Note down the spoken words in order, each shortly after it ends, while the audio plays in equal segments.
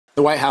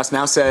The White House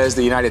now says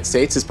the United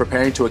States is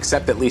preparing to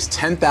accept at least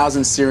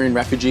 10,000 Syrian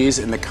refugees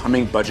in the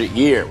coming budget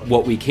year.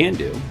 What we can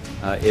do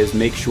is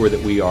make sure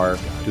that we are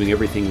doing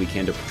everything we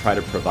can to try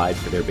to provide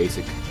for their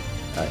basic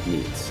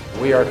needs.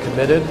 We are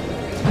committed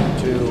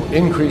to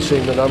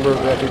increasing the number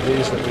of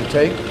refugees that we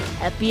take.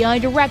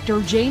 FBI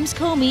Director James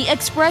Comey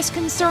expressed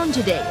concern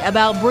today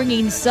about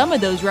bringing some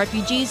of those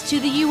refugees to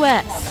the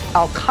U.S.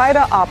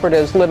 Al-Qaeda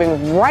operatives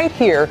living right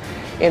here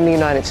in the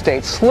United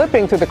States,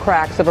 slipping through the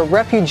cracks of a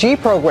refugee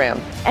program.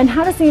 And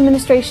how does the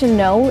administration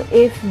know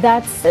if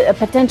that's a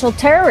potential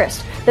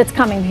terrorist that's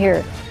coming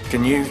here?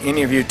 Can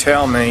any of you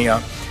tell me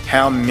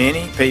how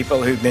many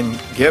people who've been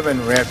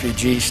given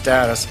refugee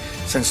status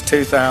since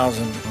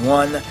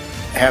 2001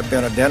 have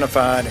been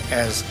identified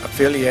as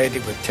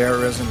affiliated with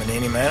terrorism in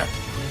any manner?